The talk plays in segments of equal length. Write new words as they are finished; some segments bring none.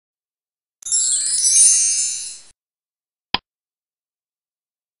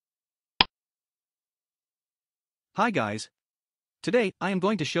Hi guys. Today, I am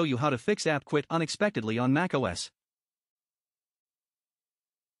going to show you how to fix app quit unexpectedly on macOS.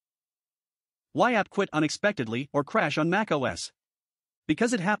 Why app quit unexpectedly or crash on macOS?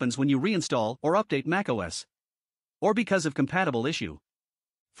 Because it happens when you reinstall or update macOS. Or because of compatible issue.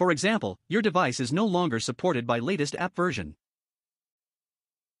 For example, your device is no longer supported by latest app version.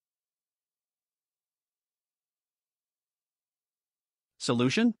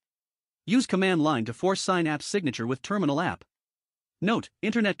 Solution? Use command line to force sign app's signature with terminal app. Note,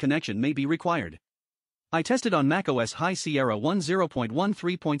 internet connection may be required. I tested on macOS High Sierra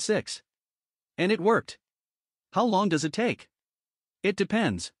 10.13.6. And it worked. How long does it take? It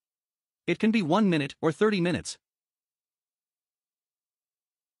depends. It can be 1 minute or 30 minutes.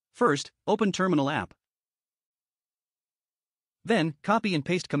 First, open terminal app. Then, copy and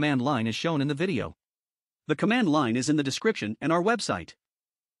paste command line as shown in the video. The command line is in the description and our website.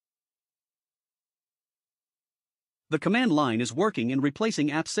 The command line is working in replacing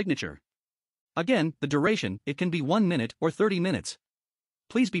app signature. Again, the duration, it can be 1 minute or 30 minutes.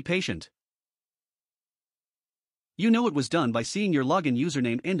 Please be patient. You know it was done by seeing your login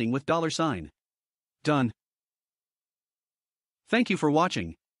username ending with $. Done. Thank you for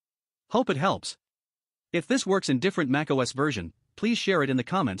watching. Hope it helps. If this works in different macOS version, please share it in the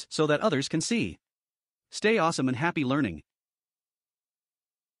comments so that others can see. Stay awesome and happy learning.